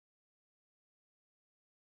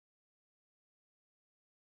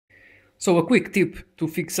So a quick tip to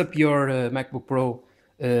fix up your MacBook Pro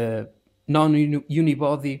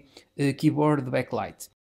non-unibody keyboard backlight.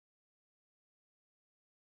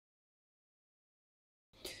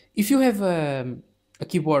 If you have a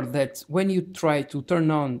keyboard that when you try to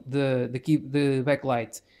turn on the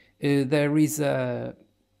backlight, there is the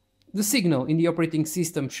signal in the operating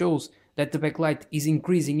system shows that the backlight is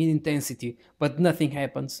increasing in intensity, but nothing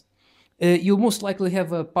happens. You most likely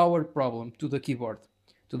have a power problem to the keyboard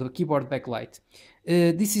backlight.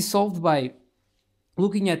 This is solved by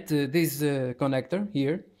looking at this connector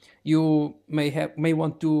here. You may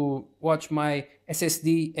want to watch my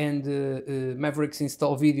SSD and Mavericks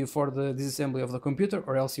install video for the disassembly of the computer,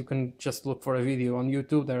 or else you can just look for a video on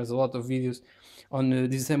YouTube. There's a lot of videos on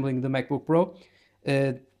disassembling the MacBook Pro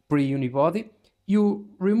pre-unibody. You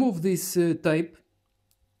remove this tape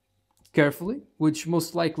carefully, which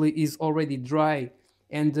most likely is already dry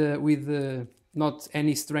and with not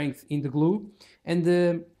any strength in the glue, and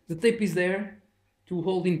the tape is there to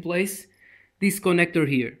hold in place this connector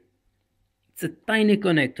here. It's a tiny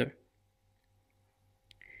connector.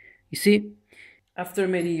 You see, after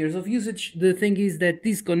many years of usage, the thing is that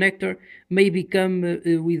this connector may become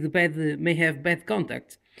may have bad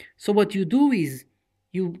contact. So what you do is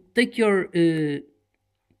you take your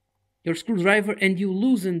screwdriver and you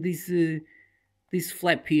loosen this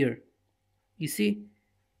flap here. You see,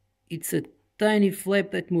 it's a tiny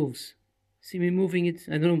flap that moves. See me moving it?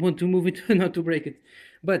 I don't want to move it, not to break it.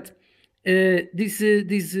 But this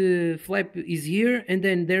flap is here, and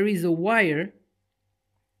then there is a wire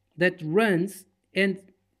that runs and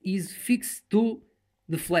is fixed to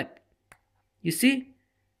the flap. You see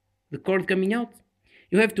the cord coming out?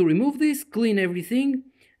 You have to remove this, clean everything,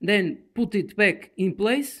 then put it back in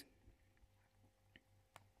place.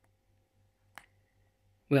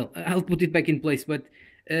 Well, I'll put it back in place, but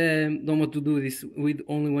don't want to do this with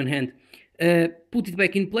only one hand. Put it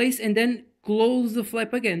back in place and then close the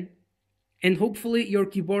flap again, and hopefully your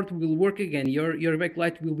keyboard will work again. Your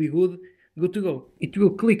backlight will be good to go. It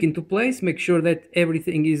will click into place. Make sure that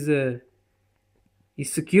everything is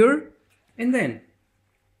secure, and then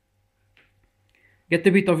get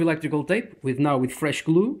a bit of electrical tape with fresh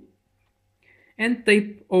glue and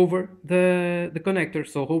tape over the connector.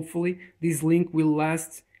 So hopefully this link will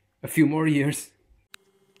last a few more years.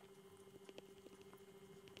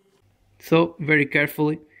 So very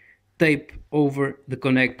carefully tape over the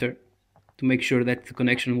connector to make sure that the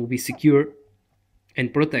connection will be secure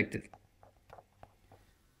and protected.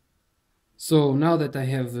 So now that I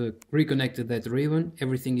have reconnected that ribbon,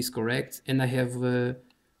 everything is correct, and I have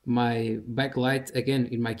my backlight again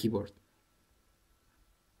in my keyboard.